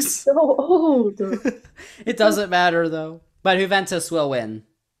 36. He's so old. It doesn't matter, though. But Juventus will win.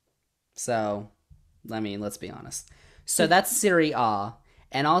 So, let's be honest. So that's Serie A.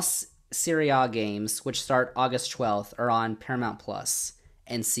 And all Serie A games, which start August 12th, are on Paramount Plus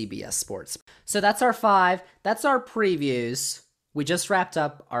and CBS Sports. So that's our 5. That's our previews. We just wrapped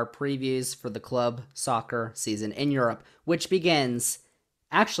up our previews for the club soccer season in Europe, which begins,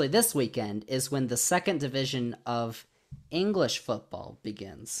 actually this weekend, is when the 2nd division of English football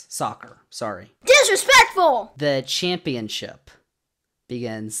begins. Soccer, sorry. Disrespectful! The championship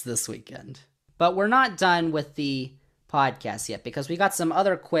begins this weekend. But we're not done with the podcast yet, because we got some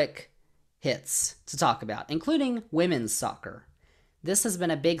other quick hits to talk about, including women's soccer. this has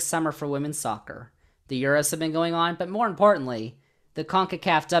been a big summer for women's soccer. The Euros have been going on, but more importantly, the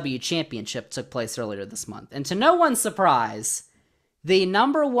CONCACAF W Championship took place earlier this month. And to no one's surprise, the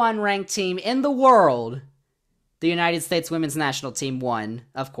number 1 ranked team in the world, the United States women's national team, won,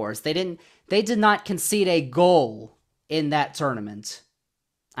 of course. They did not concede a goal in that tournament.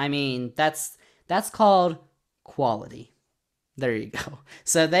 I mean, that's called quality. There you go.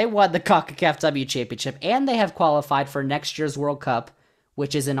 So they won the CONCACAF W Championship, and they have qualified for next year's World Cup,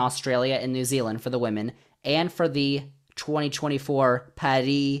 which is in Australia and New Zealand for the women, and for the 2024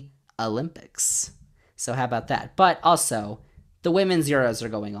 Paris Olympics. So how about that? But also, the women's Euros are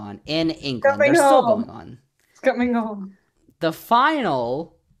going on in England. They're still going on. It's coming home. The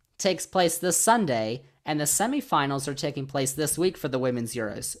final takes place this Sunday, and the semifinals are taking place this week for the women's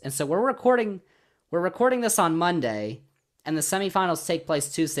Euros. And so we're recording this on Monday, and the semifinals take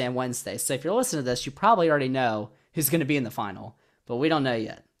place Tuesday and Wednesday. So if you're listening to this, you probably already know who's going to be in the final, but we don't know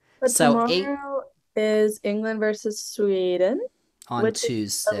yet. But so tomorrow is England versus Sweden on which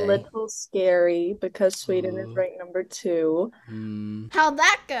Tuesday. Is a little scary because Sweden is ranked number 2. How'd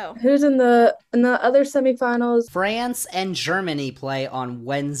that go? Who's in the other semifinals? France and Germany play on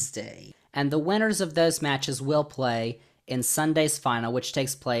Wednesday, and the winners of those matches will play in Sunday's final, which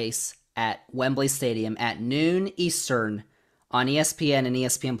takes place at Wembley Stadium at noon Eastern on ESPN and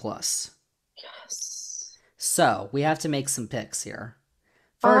ESPN Plus. Yes. So we have to make some picks here.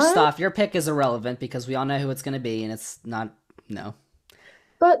 First off, your pick is irrelevant because we all know who it's going to be, and it's not. No.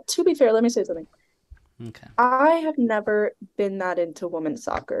 But to be fair, let me say something. Okay. I have never been that into women's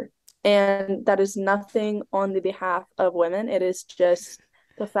soccer, and that is nothing on the behalf of women. It is just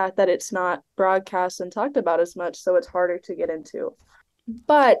the fact that it's not broadcast and talked about as much, so it's harder to get into.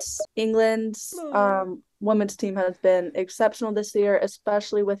 But England's women's team has been exceptional this year,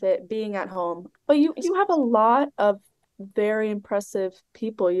 especially with it being at home. But you have a lot of very impressive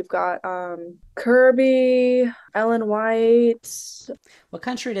people. You've got Kirby, Ellen White. What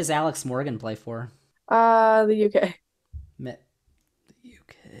country does Alex Morgan play for? The UK. The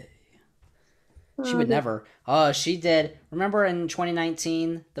UK. She would never. Oh, she did. Remember in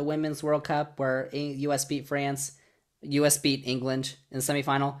 2019, the Women's World Cup where US beat France? US beat England in the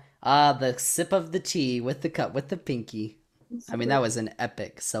semifinal? The sip of the tea with the cup with the pinky. I mean, that was an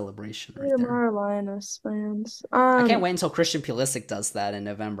epic celebration right there. Our Lioness fans. I can't wait until Christian Pulisic does that in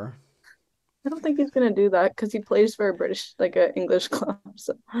November. I don't think he's gonna do that because he plays for a British, like an English club.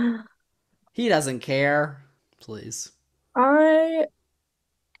 So he doesn't care. Please. The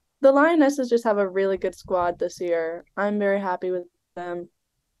Lionesses just have a really good squad this year. I'm very happy with them.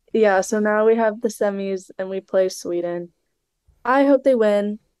 Yeah, so now we have the semis and we play Sweden. I hope they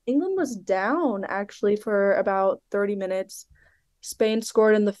win. England was down actually for about 30 minutes. Spain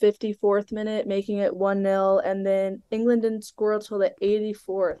scored in the 54th minute, making it 1-0, and then England didn't score until the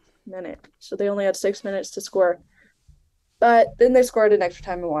 84th minute. So they only had 6 minutes to score. But then they scored in extra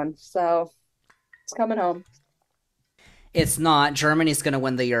time and won. So it's coming home. It's not. Germany's going to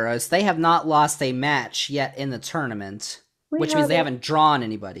win the Euros. They have not lost a match yet in the tournament, which means they haven't drawn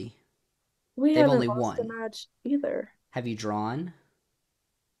anybody. They've only lost won a match either. Have you drawn?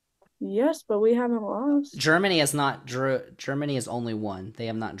 Yes, but we haven't lost. Germany has only won. They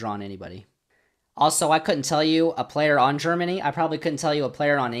have not drawn anybody. Also, I couldn't tell you a player on Germany. I probably couldn't tell you a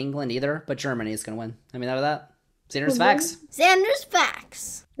player on England either, but Germany is going to win. I mean, that. Zander's facts. Zander's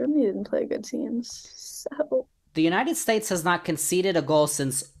facts. Germany didn't play good teams, so... The United States has not conceded a goal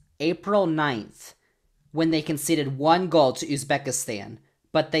since April 9th, when they conceded 1 goal to Uzbekistan,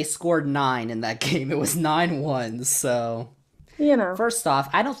 but they scored 9 in that game. It was 9-1, so... You know. First off,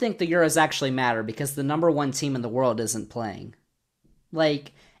 I don't think the Euros actually matter because the number 1 team in the world isn't playing.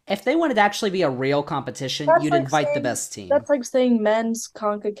 Like, if they wanted to actually be a real competition, you'd invite the best team. That's like saying men's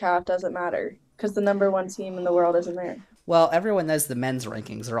CONCACAF doesn't matter because the number 1 team in the world isn't there. Well, everyone knows the men's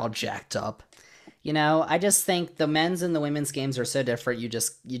rankings are all jacked up. You know, I just think the men's and the women's games are so different.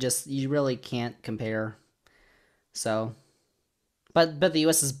 You really can't compare. So, but the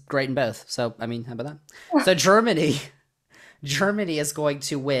US is great in both. So, I mean, how about that? So Germany is going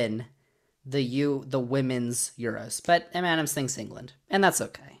to win the women's Euros, but Em Adams thinks England, and that's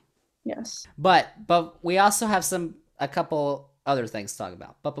okay. Yes. But we also have a couple other things to talk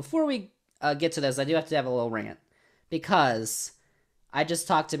about. But before we get to those, I do have to have a little rant because I just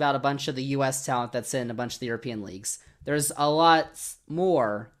talked about a bunch of the U.S. talent that's in a bunch of the European leagues. There's a lot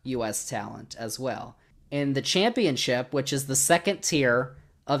more U.S. talent as well. In the championship, which is the second tier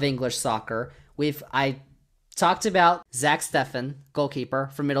of English soccer, I talked about Zach Steffen, goalkeeper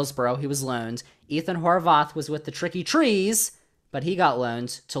from Middlesbrough. He was loaned. Ethan Horvath was with the Tricky Trees, but he got loaned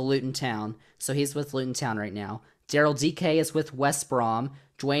to Luton Town, so he's with Luton Town right now. Daryl DK is with West Brom,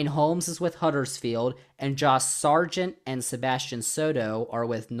 Dwayne Holmes is with Huddersfield, and Josh Sargent and Sebastian Soto are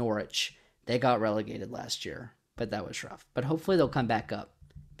with Norwich. They got relegated last year, but that was rough. But hopefully they'll come back up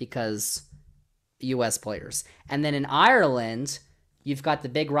because US players. And then in Ireland, you've got the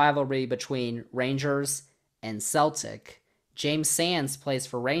big rivalry between Rangers and Celtic. James Sands plays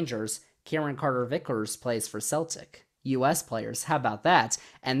for Rangers. Kieran Carter-Vickers plays for Celtic. US players. How about that?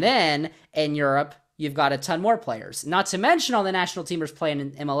 And then in Europe, you've got a ton more players. Not to mention all the national teamers playing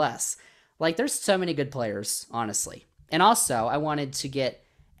in MLS. Like, there's so many good players, honestly. And also, I wanted to get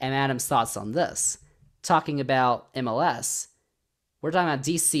Adam's thoughts on this. Talking about MLS, we're talking about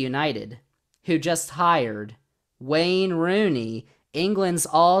DC United, who just hired Wayne Rooney, England's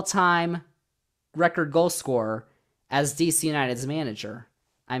all-time record goal scorer, as DC United's manager.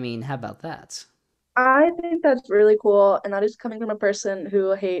 I mean, how about that? I think that's really cool, and that is coming from a person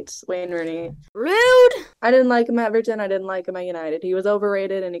who hates Wayne Rooney. Rude. I didn't like him at Everton. I didn't like him at United. He was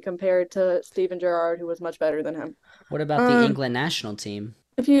overrated, and he compared to Steven Gerrard, who was much better than him. What about the England national team?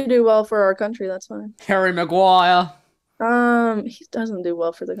 If you do well for our country, that's fine. Harry Maguire. He doesn't do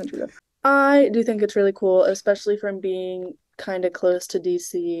well for the country, though. I do think it's really cool, especially from being kind of close to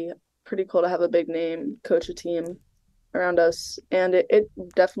DC. Pretty cool to have a big name coach a team around us, and it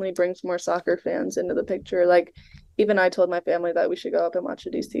definitely brings more soccer fans into the picture. Like, even I told my family that we should go up and watch a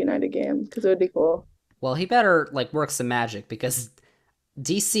DC United game because it would be cool. Well, he better work some magic because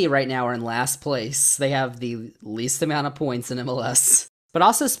DC right now are in last place. They have the least amount of points in MLS. But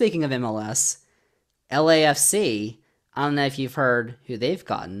also, speaking of MLS, LAFC, I don't know if you've heard who they've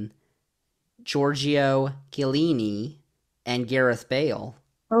gotten. Giorgio Chiellini and Gareth Bale.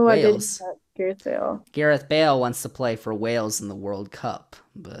 Oh, Wales. I did that. Gareth Bale. Gareth Bale wants to play for Wales in the World Cup,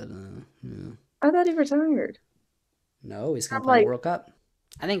 but yeah. I thought he retired. No, he's going to play the World Cup.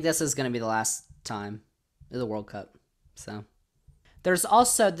 I think this is going to be the last time of the World Cup. So there's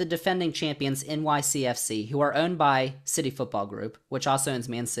also the defending champions NYCFC, who are owned by City Football Group, which also owns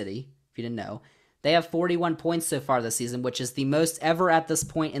Man City, if you didn't know. They have 41 points so far this season, which is the most ever at this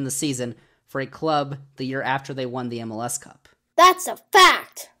point in the season for a club the year after they won the MLS Cup. That's a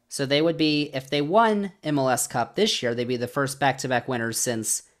fact. So they would be, if they won MLS Cup this year, they'd be the first back-to-back winners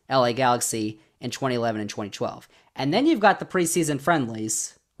since LA Galaxy in 2011 and 2012. And then you've got the preseason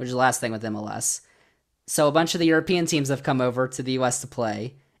friendlies, which is the last thing with MLS. So a bunch of the European teams have come over to the US to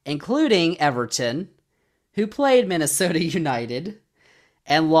play, including Everton, who played Minnesota United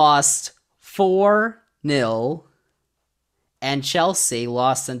and lost 4-0, and Chelsea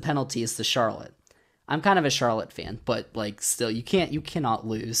lost in penalties to Charlotte. I'm kind of a Charlotte fan, but still, you cannot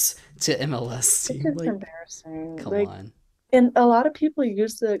lose to MLS team. It's embarrassing. Come on. And a lot of people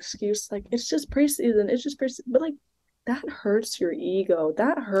use the excuse it's just preseason, but that hurts your ego.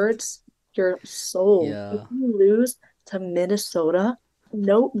 That hurts your soul. Yeah. If you lose to Minnesota,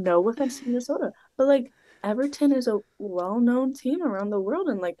 no offense to Minnesota, but Everton is a well-known team around the world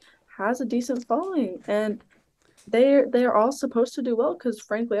and has a decent following, and they're all supposed to do well because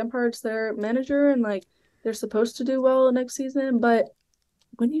Frank Lampard's their manager and they're supposed to do well next season. But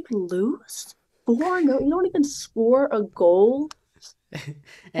when you lose 4-0, you don't even score a goal,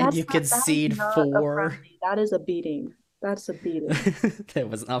 and you concede 4. That is a beating. That's a beating. That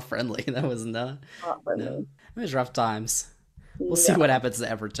was not friendly. That was not friendly. No. It was rough times. We'll see Yeah. what happens to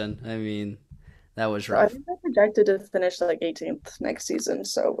Everton. I mean, that was rough. I think they're projected to finish 18th next season,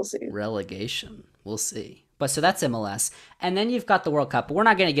 so we'll see. Relegation. We'll see. But so that's MLS. And then you've got the World Cup. But we're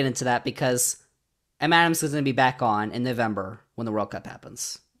not going to get into that because Em Adams is going to be back on in November when the World Cup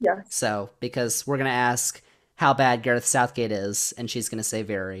happens. Yeah. So, because we're going to ask how bad Gareth Southgate is, and she's going to say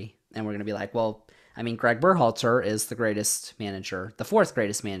very. And we're going to be like, well, I mean, Greg Berhalter is the greatest manager, the 4th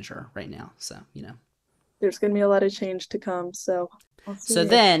greatest manager right now. So, There's going to be a lot of change to come, so I'll see. So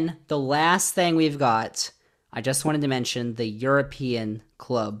then, the last thing we've got, I just wanted to mention the European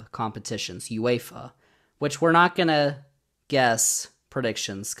club competitions, UEFA, which we're not going to guess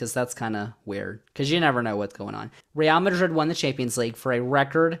predictions because that's kind of weird because you never know what's going on. Real Madrid won the Champions League for a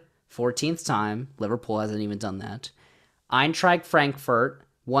record 14th time. Liverpool hasn't even done that. Eintracht Frankfurt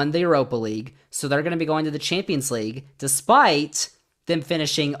won the Europa League, so they're going to be going to the Champions League despite them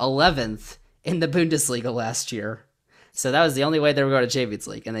finishing 11th in the Bundesliga last year. So that was the only way they were going to Champions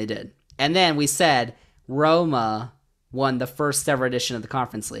League, and they did. And then we said Roma won the first ever edition of the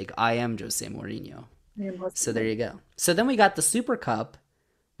Conference League. I am Jose Mourinho. So there you go. So then we got the Super Cup,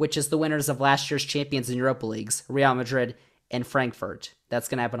 which is the winners of last year's champions in Europa Leagues, Real Madrid and Frankfurt. That's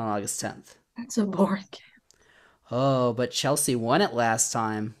going to happen on August 10th. That's a boring game. Oh, but Chelsea won it last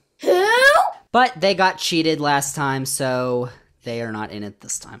time. Who? But they got cheated last time, so they are not in it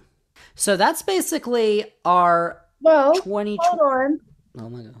this time. So that's basically our Well, 20. hold on. Oh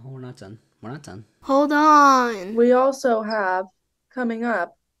my God, we're not done. We're not done. Hold on. We also have coming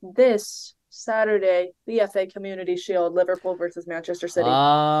up this Saturday the FA Community Shield, Liverpool versus Manchester City.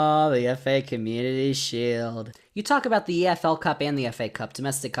 Oh, the FA Community Shield. You talk about the EFL Cup and the FA Cup,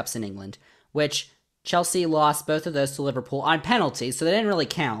 domestic cups in England, which Chelsea lost both of those to Liverpool on penalties, so they didn't really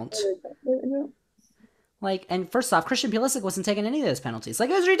count. And first off, Christian Pulisic wasn't taking any of those penalties. It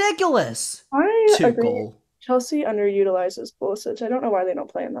was ridiculous. I agree. Goal. Chelsea underutilizes Pulisic. I don't know why they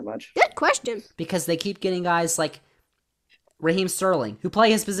don't play him that much. Good question. Because they keep getting guys like Raheem Sterling, who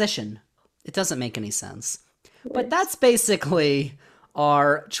play his position. It doesn't make any sense. But that's basically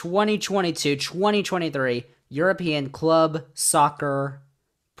our 2022-2023 European Club Soccer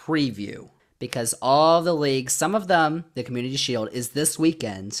preview. Because all the leagues, some of them, the Community Shield, is this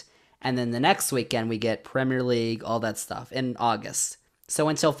weekend. And then the next weekend, we get Premier League, all that stuff, in August. So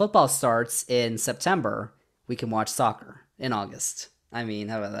until football starts in September, we can watch soccer in August. I mean,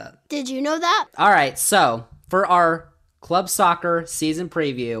 how about that? Did you know that? All right, so for our Club Soccer season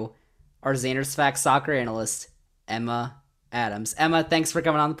preview, our Zander's Facts soccer analyst, Emma Adams. Emma, thanks for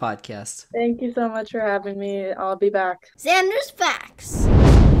coming on the podcast. Thank you so much for having me. I'll be back. Zander's Facts.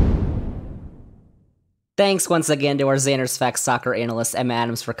 Thanks once again to our Zander's Facts soccer analyst, Emma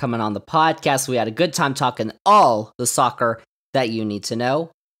Adams, for coming on the podcast. We had a good time talking all the soccer that you need to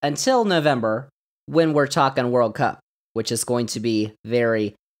know until November, when we're talking World Cup, which is going to be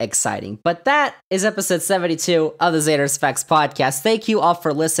very exciting. But that is episode 72 of the Zander's Facts podcast. Thank you all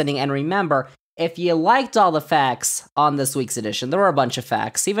for listening. And remember, if you liked all the facts on this week's edition, there were a bunch of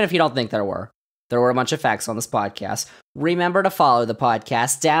facts, even if you don't think there were a bunch of facts on this podcast. Remember to follow the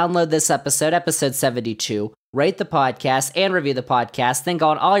podcast, download this episode 72, rate the podcast, and review the podcast. Then go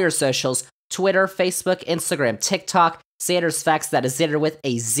on all your socials, Twitter, Facebook, Instagram, TikTok, Zander's Facts, that is Zander with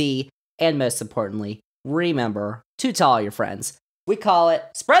a Z. And most importantly, remember to tell all your friends. We call it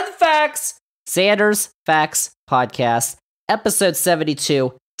Spread the Facts, Zander's Facts Podcast, episode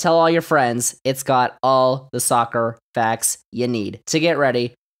 72. Tell all your friends. It's got all the soccer facts you need to get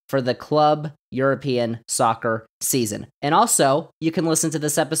ready for the Club European Soccer season. And also, you can listen to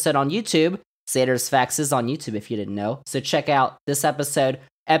this episode on YouTube. Zander's Facts is on YouTube if you didn't know. So check out this episode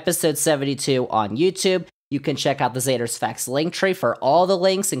 72 on YouTube. You can check out the Zander's Facts link tree for all the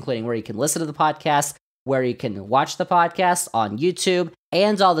links, including where you can listen to the podcast, where you can watch the podcast on YouTube,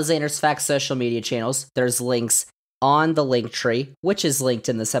 and all the Zander's Facts social media channels. There's links on the link tree, which is linked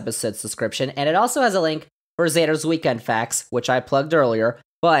in this episode's description. And it also has a link for Zander's Weekend Facts, which I plugged earlier.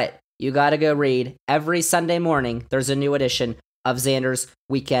 But you gotta go read. Every Sunday morning, there's a new edition of Zander's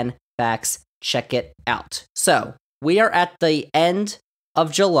Weekend Facts. Check it out. So, we are at the end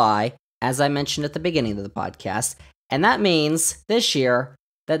of July, as I mentioned at the beginning of the podcast. And that means this year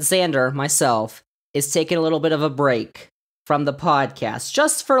that Zander, myself, is taking a little bit of a break from the podcast,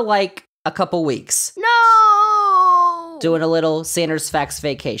 just for a couple weeks. No! Doing a little Zander's Facts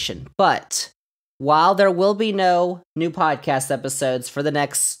vacation. But while there will be no new podcast episodes for the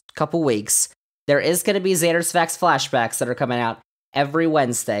next couple weeks, there is going to be Zander's Facts flashbacks that are coming out every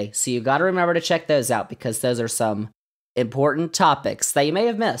Wednesday. So you got to remember to check those out, because those are some important topics that you may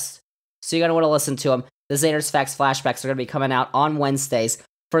have missed. So you're going to want to listen to them. The Zander's Facts flashbacks are going to be coming out on Wednesdays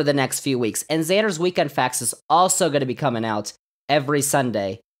for the next few weeks. And Zander's Weekend Facts is also going to be coming out every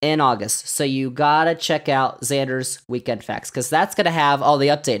Sunday in August. So you got to check out Zander's Weekend Facts, because that's going to have all the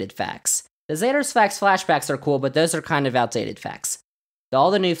updated facts. The Zander's Facts flashbacks are cool, but those are kind of outdated facts.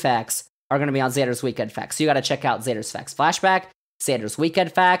 All the new facts are going to be on Zander's Weekend Facts. So you got to check out Zander's Facts flashback, Zander's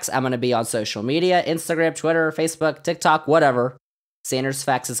Weekend Facts. I'm going to be on social media, Instagram, Twitter, Facebook, TikTok, whatever. Zander's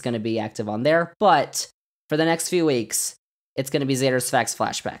Facts is going to be active on there. But for the next few weeks, it's going to be Zander's Facts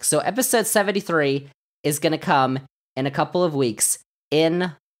flashback. So episode 73 is going to come in a couple of weeks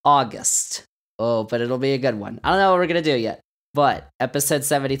in August. Oh, but it'll be a good one. I don't know what we're going to do yet. But episode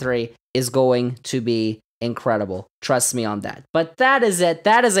 73 is going to be incredible. Trust me on that. But that is it.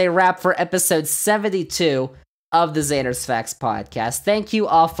 That is a wrap for episode 72 of the Zander's Facts podcast. Thank you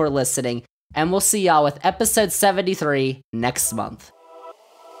all for listening, and we'll see y'all with episode 73 next month.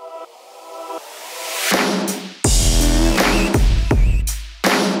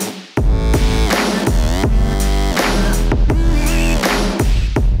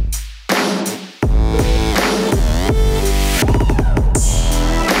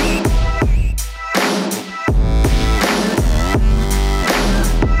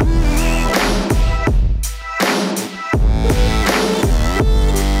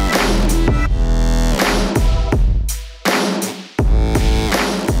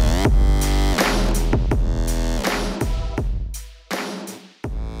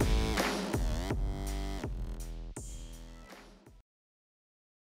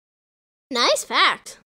 Nice fact.